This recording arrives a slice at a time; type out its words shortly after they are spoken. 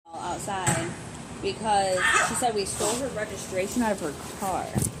outside because she said we stole her registration out of her car.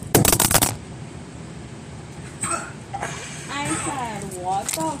 I said, what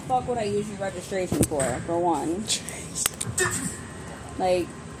the fuck would I use your registration for one? Like,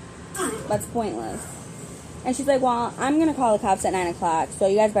 that's pointless. And she's like, well, I'm going to call the cops at 9 o'clock, so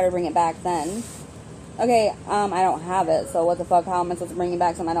you guys better bring it back then. Okay, I don't have it, so what the fuck, how am I supposed to bring it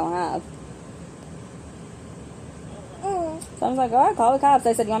back something I don't have? So I was like, alright, call the cops.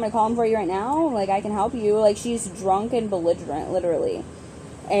 I said, you want me to call them for you right now? Like, I can help you. Like, she's drunk and belligerent, literally.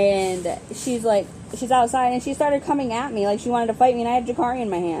 And she's like, she's outside, and she started coming at me like she wanted to fight me, and I had Jakari in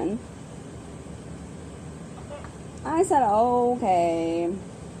my hand. I said, okay.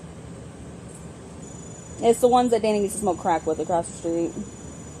 It's the ones that Danny used to smoke crack with across the street.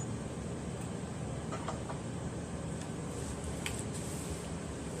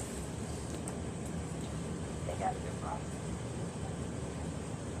 They got their frosty.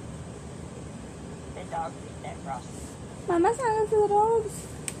 The dogs eat that frosty. Mom, that's not good for the dogs.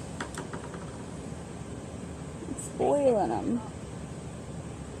 It's spoiling them.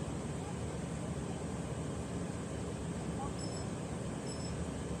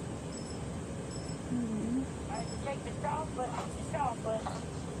 Take the chocolate.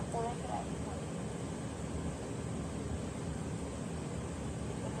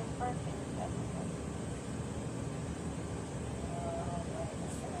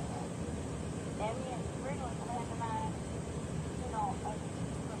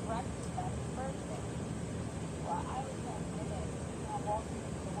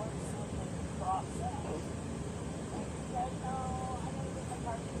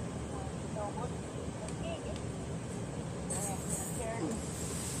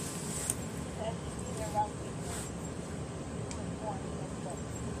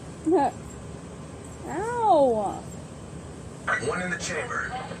 Ow! One in the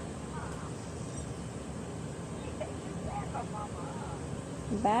chamber.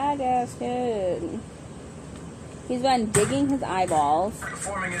 Badass kid. He's been digging his eyeballs,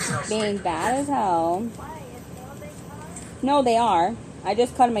 being bad as hell. No, they are. I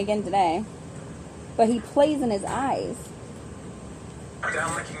just cut him again today. But he plays in his eyes.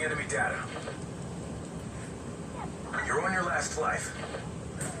 Downlinking enemy data. You're on your last life.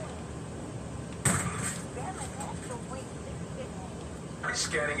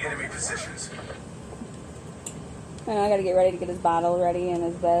 Scanning enemy positions. I know I gotta get ready to get his bottle ready in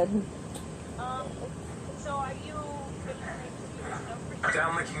his bed. So are you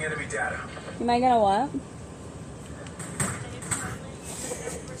downlinking enemy data? Am I gonna what?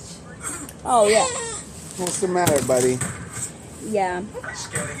 Oh yeah. What's the matter, buddy? Yeah.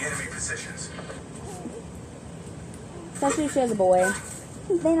 Scanning enemy positions. Especially if she has a boy.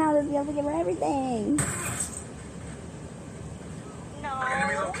 Then I'll be able to give her everything.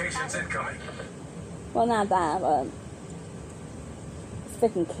 Enemy locations incoming. Well, not that, but it's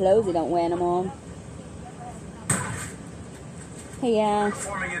freaking clothes you don't wear anymore. Hey, yeah.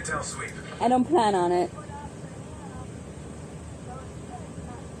 Performing intel sweep. I don't plan on it.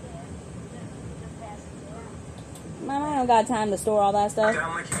 Mom, I don't got time to store all that stuff.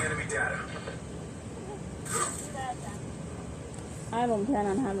 Downlinking enemy data. I don't plan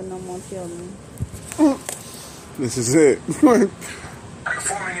on having no more children. This is it.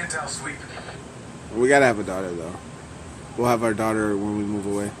 Performing intel sweep. We gotta have a daughter, though. We'll have our daughter when we move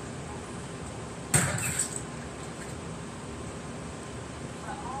away.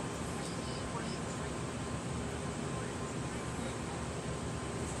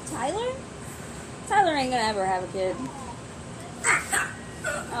 Tyler? Tyler ain't gonna ever have a kid.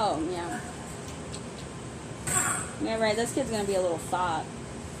 Oh, yeah. Yeah, right, this kid's gonna be a little thought.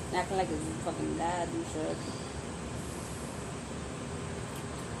 Acting like his fucking dad and shit.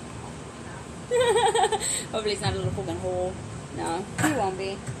 Hopefully it's not a little fucking hole. No, he won't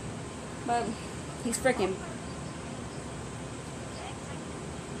be. But he's freaking...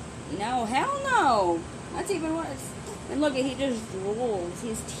 No, hell no! That's even worse. And look, he just drools.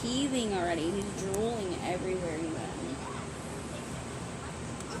 He's teething already. He's drooling everywhere he went.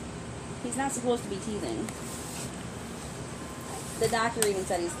 He's not supposed to be teething. The doctor even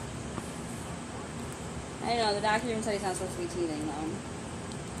said he's... I know, the doctor even said he's not supposed to be teething, though.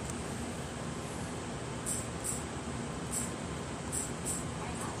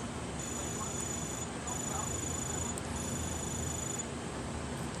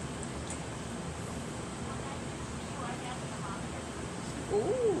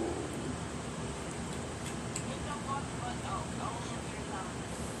 Ooh.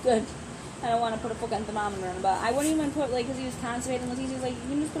 Good. I don't want to put a fucking thermometer in, but I wouldn't even put, like, because he was constipated, and he was like, you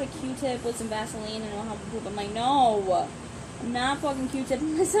can just put a Q-tip with some Vaseline and it'll help him poop. I'm like, no. I'm not fucking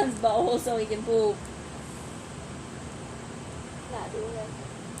Q-tipping my son's butthole so he can poop. Not doing it.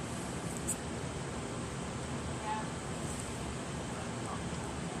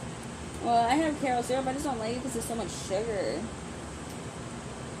 Well, I have Carol syrup. I just don't like it because there's so much sugar.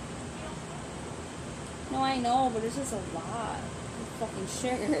 No, I know, but it's just a lot of fucking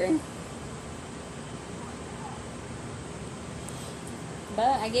sugar.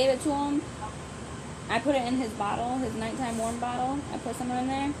 But I gave it to him. I put it in his bottle, his nighttime warm bottle. I put some in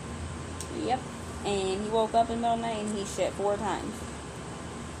there. Yep. And he woke up in the middle of the night and he shit 4 times.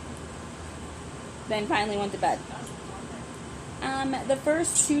 Then finally went to bed. The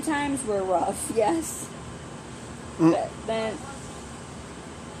first 2 times were rough, yes. But then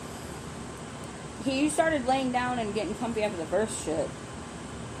he started laying down and getting comfy after the first shit.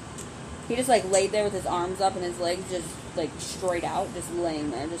 He just like laid there with his arms up and his legs just like straight out, just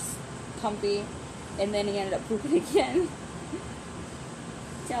laying there, just comfy. And then he ended up pooping again.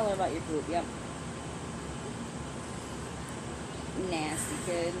 Tell her about your poop, yep. Nasty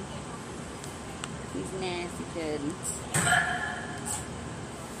kid. He's nasty kid.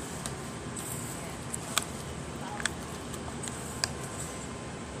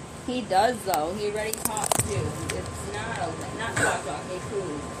 He does though. He already talks too. It's not okay. Not talk. He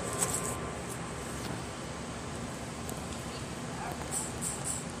poos.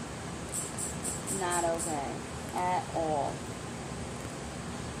 Not okay at all.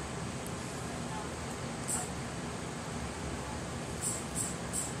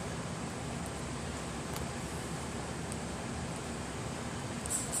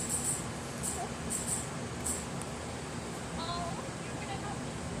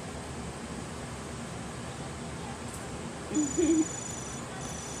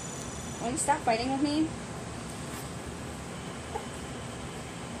 Will you stop fighting with me?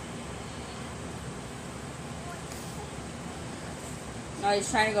 No, he's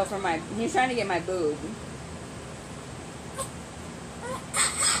trying to go for my... He's trying to get my boob.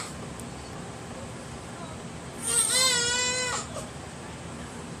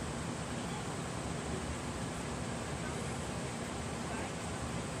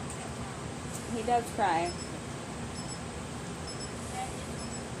 He does cry.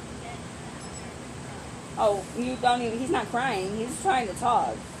 Oh, you don't even... He's not crying. He's trying to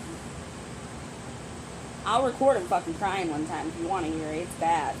talk. I'll record him fucking crying one time if you want to hear it. It's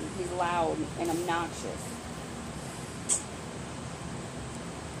bad. He's loud and obnoxious.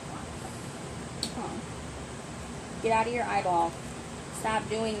 Huh. Get out of your eyeball. Stop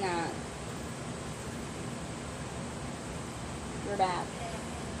doing that. You're bad.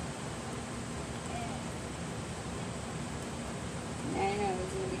 I know,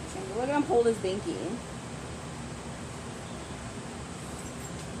 he's gonna be changed. Look at him hold his binky.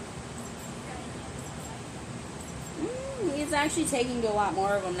 He's actually taking to a lot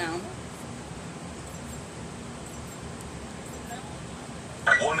more of them now.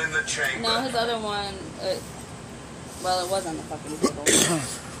 One in the chamber. No, his other one, well, it was on the fucking table.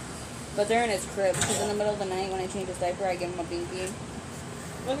 But they're in his crib, because in the middle of the night when I change his diaper, I give him a binky.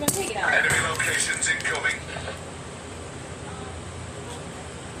 We're going to take it out. Enemy locations incoming.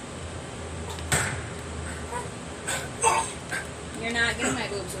 You're not getting my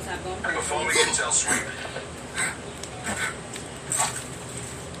boobs, so stop going for it. Performing intel sweep.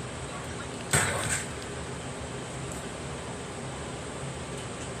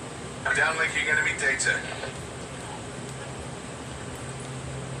 Downlinking enemy data.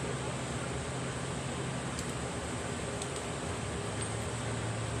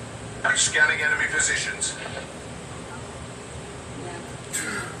 I'm scanning enemy positions.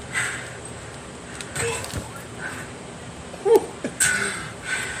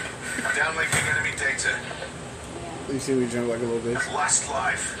 Downlinking enemy data. You see me jump like a little bitch? Last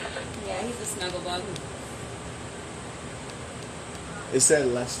life. Yeah, he's a snuggle bug. It said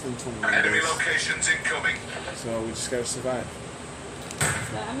less than 20 Enemy minutes. locations incoming. So we just gotta survive.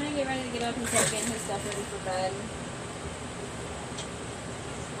 So I'm going to get ready to get up and start getting his stuff ready for bed.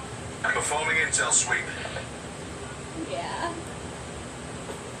 Performing intel sweep. Yeah.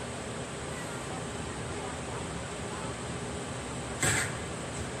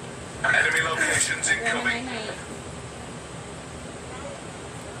 Enemy locations Good incoming. night.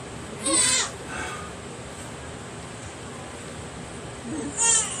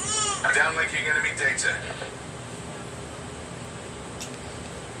 Downlinking enemy data.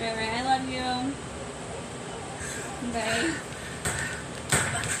 Alright, I love you. Bye.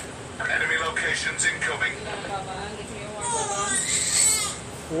 Enemy locations incoming. You got Bubba. I'll get you your warm Bubba.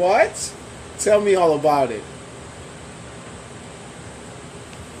 What? Tell me all about it.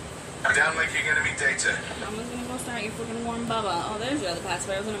 Downlinking enemy data. I'm just gonna go start about your freaking warm bubba. Oh, there's your other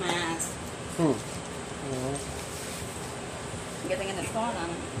password. It was under my ass. Good thing I didn't fall on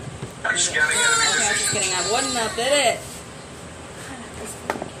it. I'm scanning enemy Okay, I was just positions. kidding. I wouldn't have did it.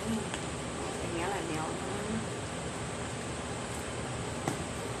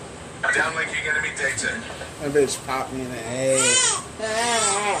 Downlinking enemy data. That bitch popped me in the head.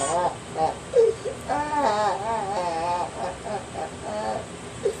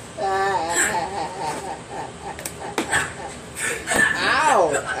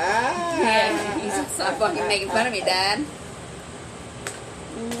 Ow! Yeah, you should stop fucking making fun of me, Dad.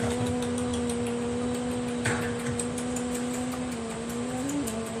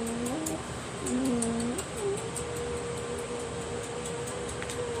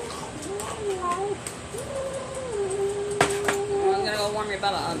 I'm gonna go warm your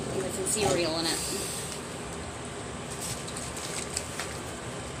bubba up with some cereal in it.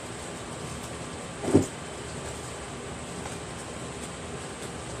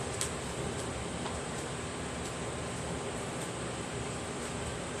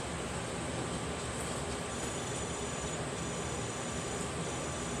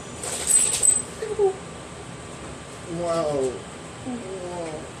 Whoa.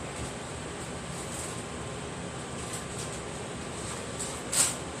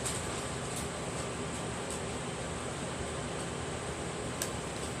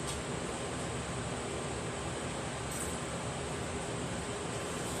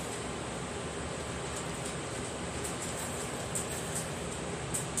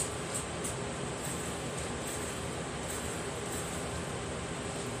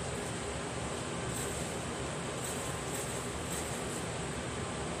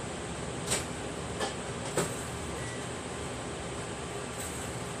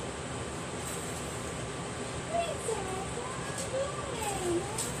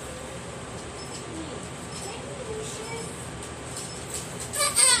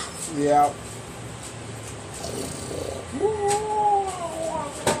 Yeah.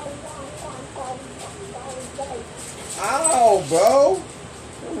 Ow, bro.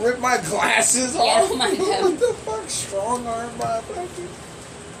 Rip my glasses Yeah, off. mine too. What the fuck? Strong arm my fucking.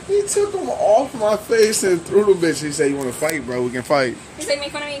 He took them off my face and threw the bitch. He said, "You want to fight, bro? We can fight." He's like,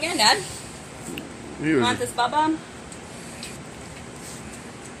 make fun of me again, Dad. He You was, want this bubba?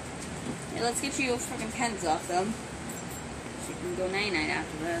 Hey, let's get you freaking pens off them. So you can go night-night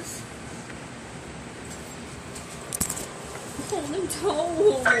after this. Oh, them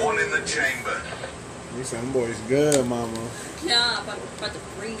toes. One in the chamber. These some boys good, mama. Yeah, about to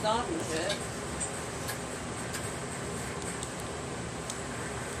freeze off and shit.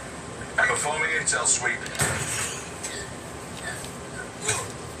 Performing intel sweep.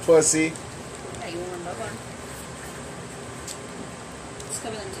 Pussy. Yeah, you warm bubba. Just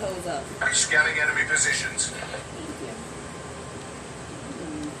cover them toes up. I'm scanning enemy positions. Thank you.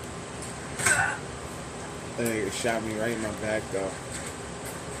 That nigga shot me right in my back, though.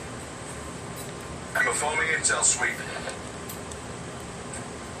 Performing intel sweep.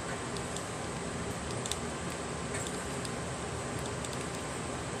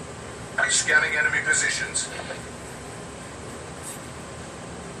 I'm scanning enemy positions.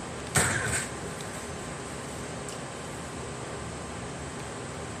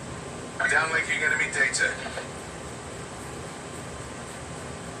 Downlinking enemy data.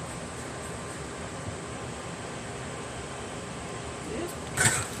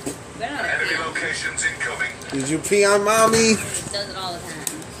 They're not a Enemy pee. locations incoming. Did you pee on mommy? He does it all the time.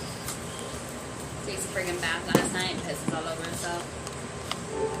 Takes a friggin' bath last night and pisses all over himself.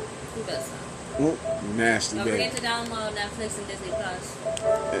 Who does that? Ooh, nasty Don't forget bitch. to download Netflix and Disney Plus.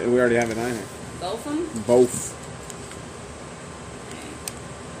 We already have it on here. Both of them? Both.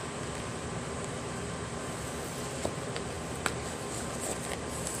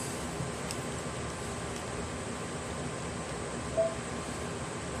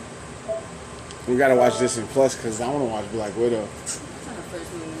 We gotta watch this in Plus because I want to watch Black Widow. That's not the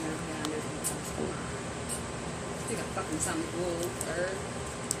first movie we're gonna get on Disney Plus. I think I'm fucking something cool, third.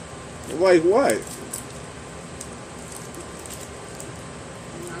 Like what?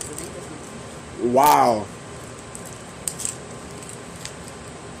 I'm not to think this one. Wow.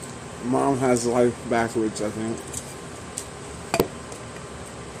 Mom has life backwards, I think.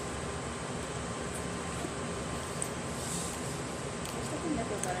 There's something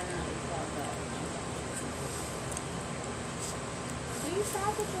different better than we thought about. Do you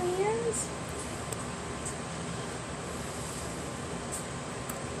stop with your hands?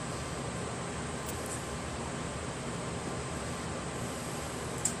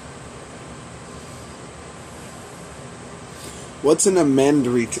 What's an amended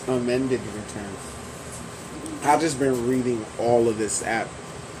return? I've just been reading all of this app,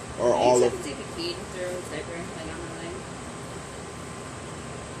 or I all used of. to have to take a key through a zipper, like on the leg.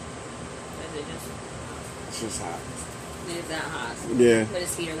 Or is it just hot? It's just hot. It's that hot. Yeah. But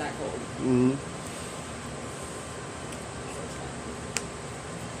his feet are that cold. Mm-hmm.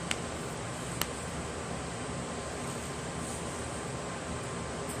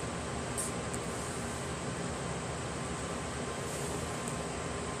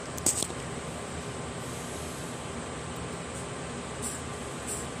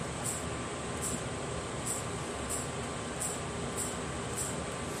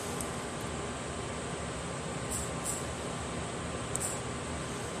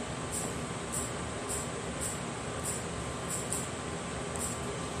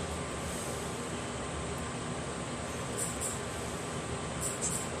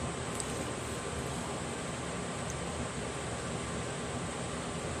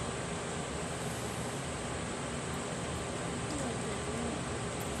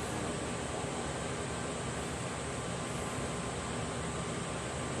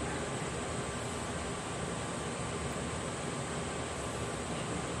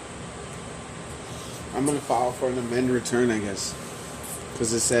 I'm gonna file for an amend return, I guess,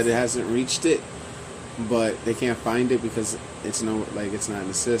 because it said it hasn't reached it, but they can't find it because it's it's not in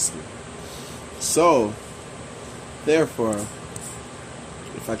the system. So, therefore,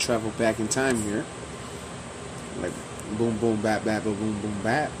 if I travel back in time here, like boom boom bap bap boom boom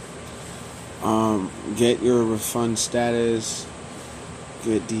bap, get your refund status,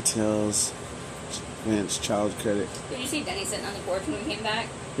 get details, advanced child credit. Did you see Denny sitting on the porch when we came back?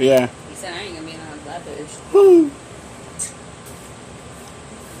 Yeah. He said, I ain't gonna be on that bitch. Woo.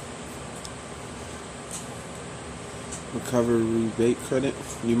 Recovery rebate credit.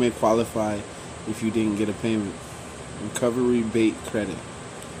 You may qualify if you didn't get a payment. Recovery rebate credit.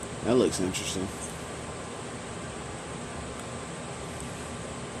 That looks interesting.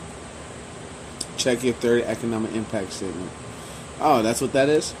 Check your third economic impact statement. Oh, that's what that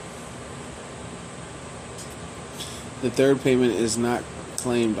is? The third payment is not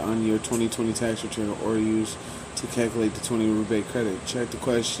claimed on your 2020 tax return or used to calculate the 20 rebate credit. Check the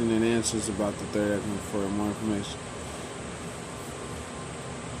question and answers about the third economic for more information.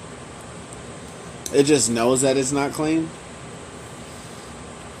 It just knows that it's not claimed?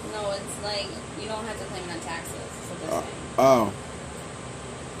 No, it's like, you don't have to claim it on taxes. That's what they're saying. Oh.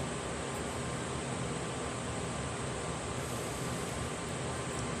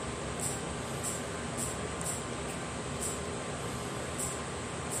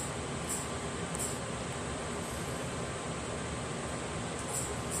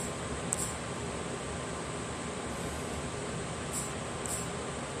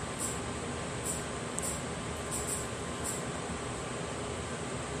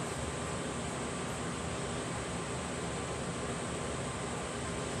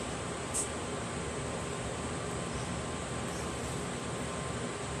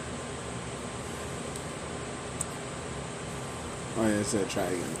 Oh yeah, it said try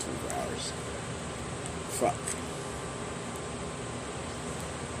again in 24 hours. Fuck.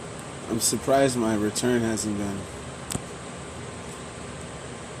 I'm surprised my return hasn't been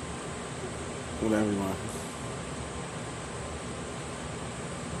whatever you want.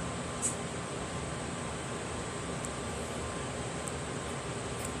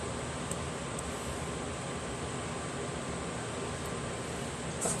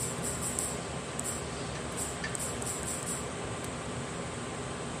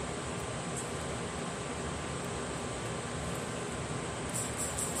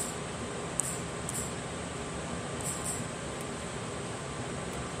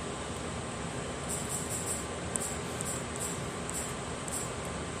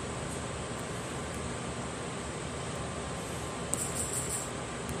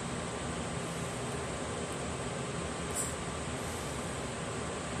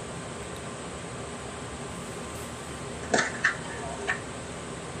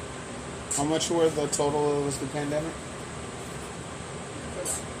 How much were the total was the pandemic?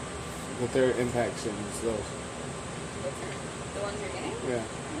 The third impact statements, those. The ones you're getting? Yeah.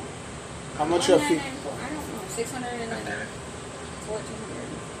 How much of you? I don't know. 600 and then 1,400.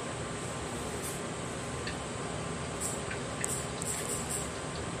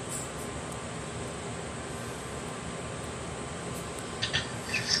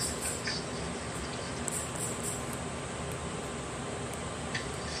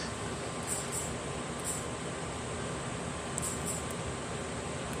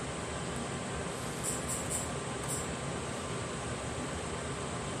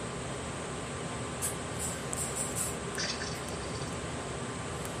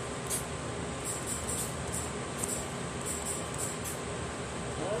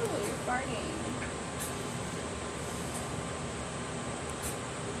 farting.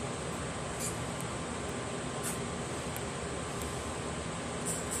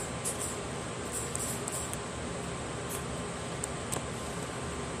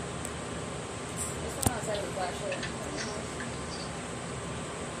 This one outside of the flashlight.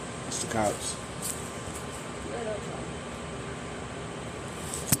 It's the cops.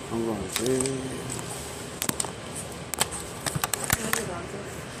 I'm going to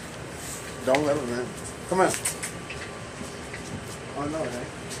Don't let him in. Come on. Oh, no, man.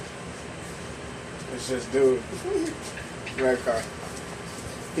 It's just dude. Red car.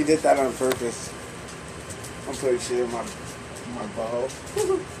 He did that on purpose. I'm putting shit in my bowl.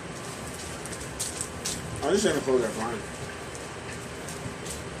 I'm just gonna close that blind.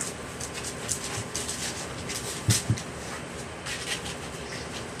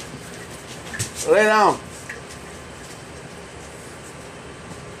 Lay down.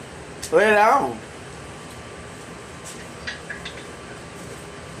 Lay down.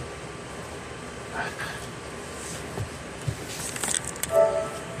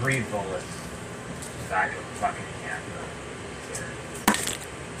 3 bullets. Back of fucking hand.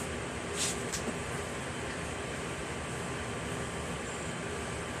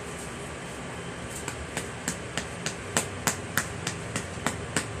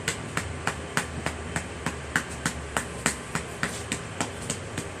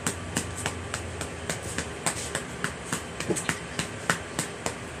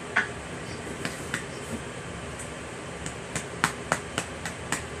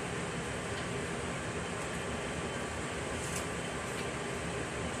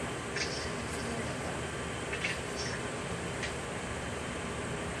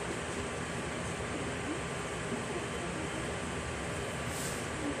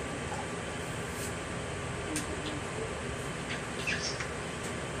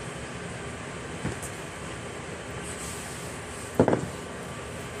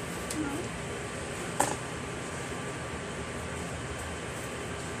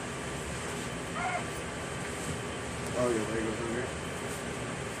 Oh, your leg was in there?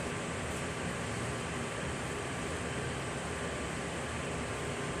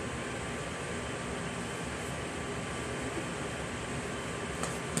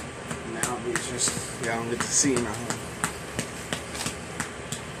 Now we just, yeah, I don't get to see now.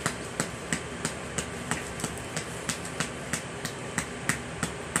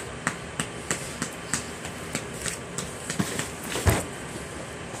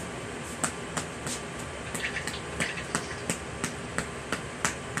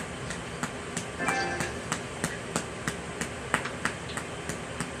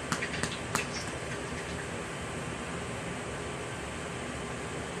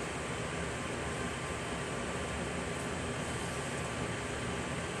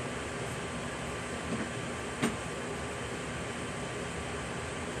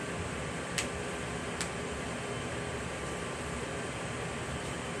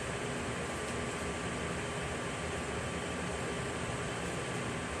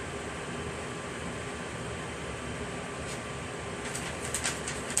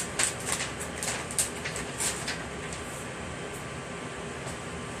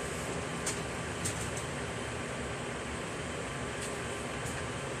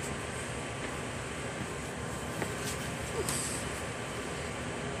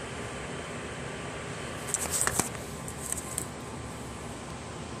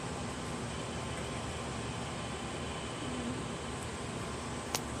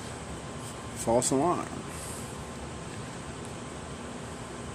 False alarm.